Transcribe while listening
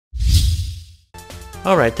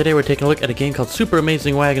Alright, today we're taking a look at a game called Super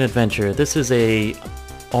Amazing Wagon Adventure. This is a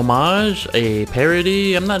homage, a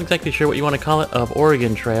parody, I'm not exactly sure what you want to call it, of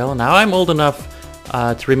Oregon Trail. Now I'm old enough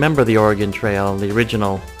to remember the Oregon Trail, the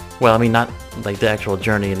original, well I mean not like the actual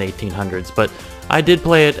journey in the 1800s, but I did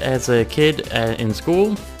play it as a kid in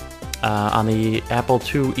school on the Apple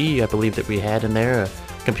IIe I believe that we had in there, a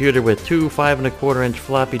computer with two 5¼ inch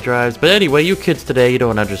floppy drives. But anyway, you kids today, you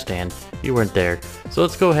don't understand. You weren't there. So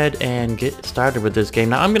let's go ahead and get started with this game.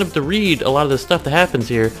 Now I'm going to have to read a lot of the stuff that happens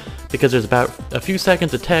here because there's about a few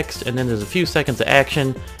seconds of text and then there's a few seconds of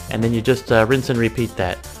action and then you just rinse and repeat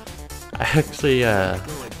that. I actually,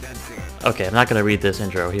 okay, I'm not going to read this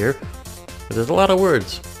intro here because there's a lot of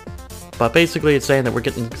words. But basically it's saying that we're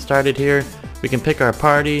getting started here. We can pick our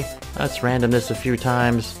party. Let's random this a few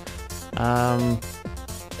times. Yeah,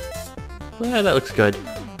 that looks good.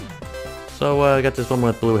 So I got this one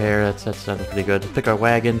with blue hair, that sounds pretty good. Pick our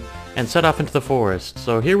wagon and set off into the forest.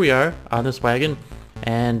 So here we are on this wagon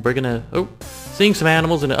and we're gonna, seeing some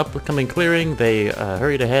animals in an upcoming clearing. They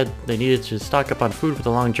hurried ahead, they needed to stock up on food for the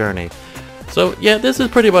long journey. So yeah, this is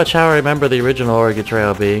pretty much how I remember the original Oregon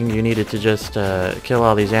Trail being. You needed to just kill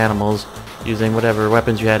all these animals using whatever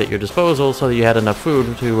weapons you had at your disposal so that you had enough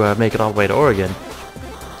food to make it all the way to Oregon.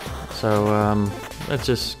 So let's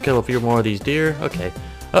just kill a few more of these deer. Okay.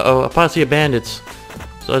 Uh-oh, a posse of bandits.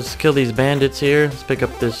 So let's kill these bandits here. Let's pick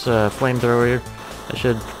up this flamethrower here. I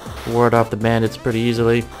should ward off the bandits pretty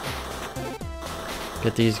easily.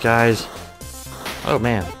 Get these guys. Oh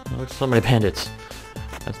man, there's so many bandits.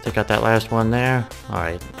 Let's take out that last one there.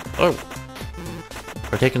 Alright. Oh!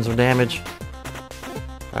 We're taking some damage.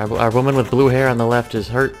 Our woman with blue hair on the left is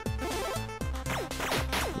hurt.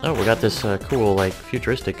 Oh, we got this cool, like,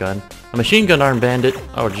 futuristic gun. A machine gun armed bandit.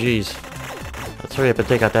 Oh, jeez. Let's hurry up and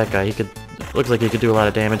take out that guy. Looks like he could do a lot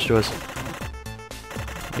of damage to us.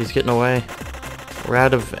 He's getting away. We're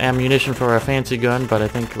out of ammunition for our fancy gun, but I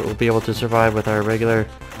think we'll be able to survive with our regular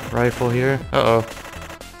rifle here. Uh-oh.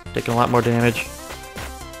 Taking a lot more damage.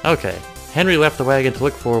 Okay. Henry left the wagon to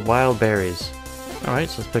look for wild berries. Alright,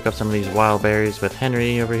 so let's pick up some of these wild berries with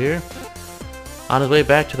Henry over here. On his way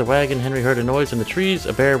back to the wagon, Henry heard a noise in the trees.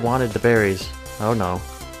 A bear wanted the berries. Oh no.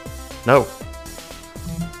 No.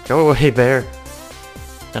 Go away, bear.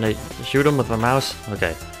 Can I shoot him with a mouse?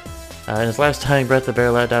 Okay. In his last dying breath, the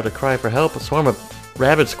bear let out a cry for help. A swarm of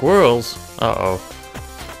rabid squirrels. Uh-oh.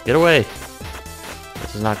 Get away.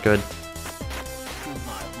 This is not good.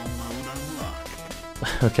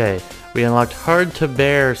 Okay. We unlocked hard to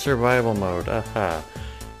bear survival mode. Aha.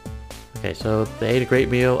 Okay, so they ate a great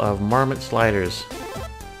meal of marmot sliders.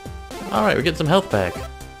 Alright, we're getting some health back.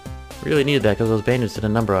 Really needed that because those bandits did a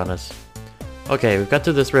number on us. Okay, we've got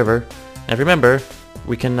to this river. And remember,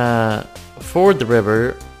 we can ford the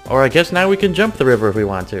river, or I guess now we can jump the river if we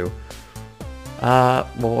want to. Well,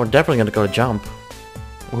 we're definitely going to go jump.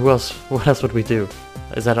 What else would we do?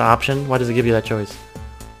 Is that an option? Why does it give you that choice?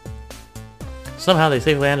 Somehow they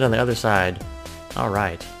safely landed on the other side.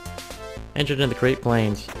 Alright. Entered into the Great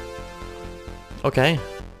Plains. Okay.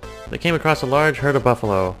 They came across a large herd of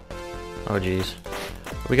buffalo. Oh jeez.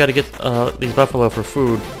 We gotta get these buffalo for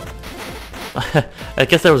food. I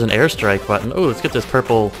guess there was an airstrike button. Oh, let's get this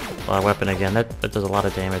purple weapon again. That does a lot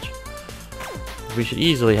of damage. We should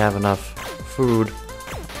easily have enough food.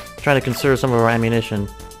 Trying to conserve some of our ammunition.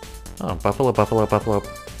 Oh, buffalo, buffalo, buffalo.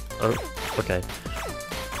 Oh, okay.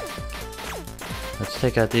 Let's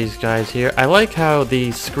take out these guys here. I like how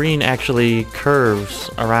the screen actually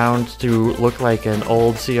curves around to look like an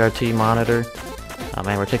old CRT monitor. Oh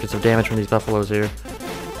man, we're taking some damage from these buffaloes here.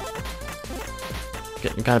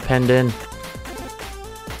 Getting kind of penned in.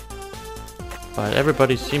 But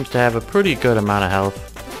everybody seems to have a pretty good amount of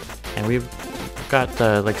health. And we've got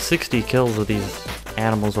like 60 kills with these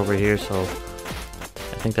animals over here, so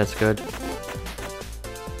I think that's good.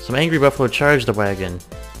 Some angry buffalo charged the wagon.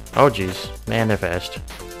 Oh geez, man, they're fast.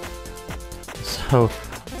 So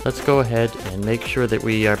let's go ahead and make sure that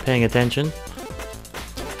we are paying attention.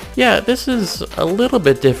 Yeah, this is a little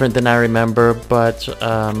bit different than I remember, but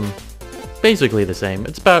basically the same.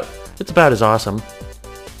 It's about as awesome.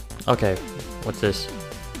 Okay, what's this?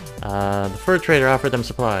 The fur trader offered them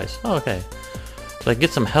supplies. Oh, okay. So I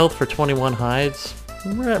get some health for 21 hides.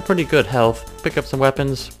 We're at pretty good health. Pick up some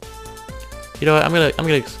weapons. You know what? I'm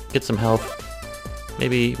gonna get some health.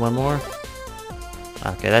 Maybe one more?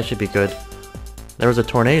 Okay, that should be good. There was a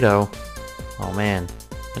tornado. Oh man.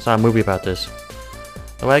 I saw a movie about this.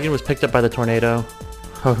 The wagon was picked up by the tornado.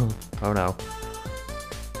 Oh no.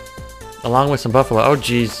 Along with some buffalo. Oh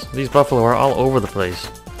jeez. These buffalo are all over the place.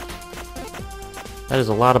 That is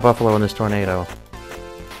a lot of buffalo in this tornado.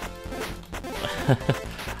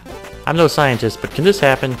 I'm no scientist, but can this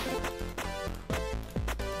happen?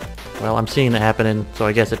 Well, I'm seeing it happening, so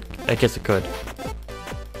I guess it could.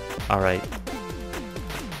 Alright.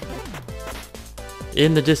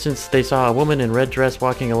 In the distance, they saw a woman in red dress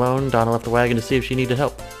walking alone. Donna left the wagon to see if she needed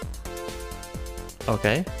help.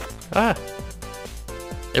 Okay. Ah!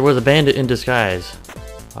 It was a bandit in disguise.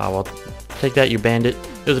 Oh, well, take that, you bandit.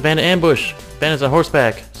 It was a bandit ambush! Bandits on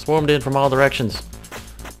horseback, swarmed in from all directions.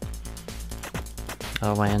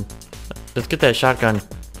 Oh man. Let's get that shotgun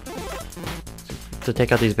to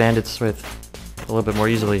take out these bandits with a little bit more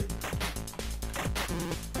easily.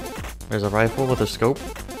 There's a rifle with a scope.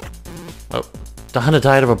 Oh, Donna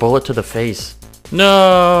died of a bullet to the face.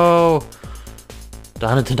 No!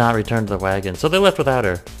 Donna did not return to the wagon, so they left without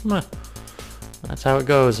her. That's how it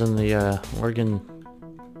goes in the Oregon.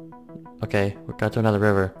 Okay, we got to another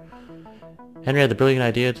river. Henry had the brilliant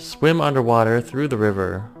idea to swim underwater through the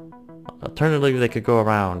river. Alternatively, they could go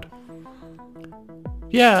around.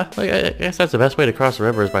 Yeah, I guess that's the best way to cross the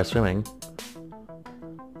river is by swimming.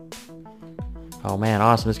 Oh man,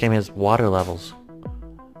 awesome. This game has water levels.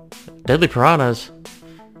 Deadly piranhas.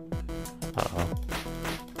 Uh-oh.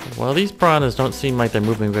 Well, these piranhas don't seem like they're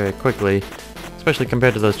moving very quickly, especially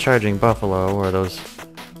compared to those charging buffalo or those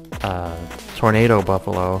tornado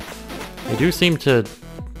buffalo. They do seem to...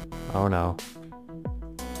 Oh no.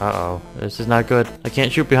 Uh-oh. This is not good. I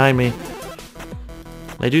can't shoot behind me.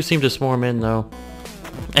 They do seem to swarm in though.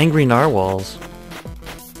 Angry narwhals.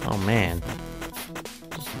 Oh man.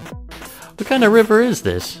 What kind of river is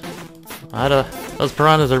this? Those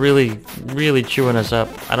piranhas are really chewing us up.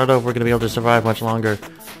 I don't know if we're gonna be able to survive much longer.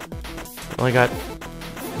 Only got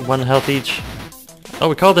 1 health each. Oh,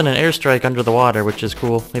 we called in an airstrike under the water, which is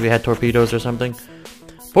cool. Maybe it had torpedoes or something.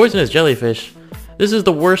 Poisonous jellyfish. This is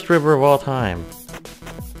the worst river of all time.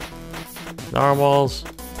 Narwhals,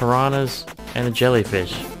 piranhas, and a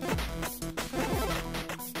jellyfish.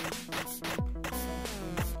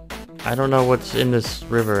 I don't know what's in this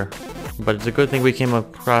river, but it's a good thing we came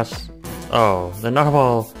across... Oh, the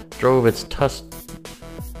narwhal drove its tusk...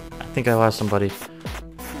 I think I lost somebody.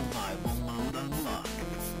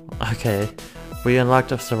 Okay, we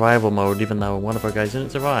unlocked a survival mode even though one of our guys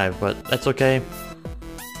didn't survive, but that's okay.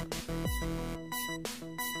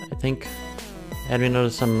 I think Henry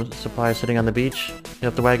noticed some supplies sitting on the beach. You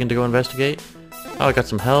have the wagon to go investigate. Oh, I got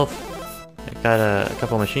some health. I got a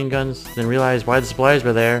couple machine guns. Didn't realize why the supplies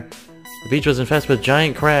were there. The beach was infested with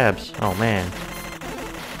giant crabs. Oh man.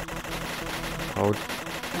 Oh.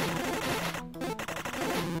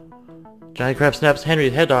 Giant crab snaps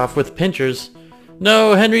Henry's head off with pinchers.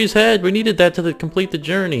 No, Henry's head! We needed that to complete the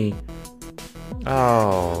journey.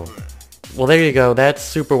 Oh. Well, there you go. That's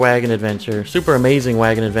Super Wagon Adventure. Super Amazing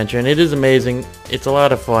Wagon Adventure. And it is amazing. It's a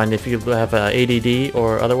lot of fun if you have ADD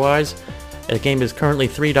or otherwise. The game is currently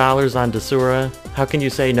 $3 on Desura. How can you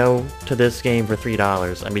say no to this game for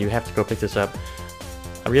 $3? I mean, you have to go pick this up.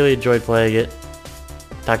 I really enjoyed playing it.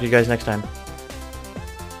 Talk to you guys next time.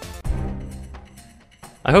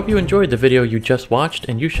 I hope you enjoyed the video you just watched,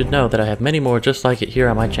 and you should know that I have many more just like it here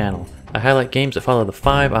on my channel. I highlight games that follow the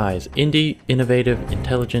 5 I's: indie, innovative,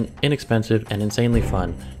 intelligent, inexpensive, and insanely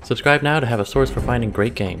fun. Subscribe now to have a source for finding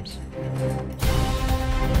great games.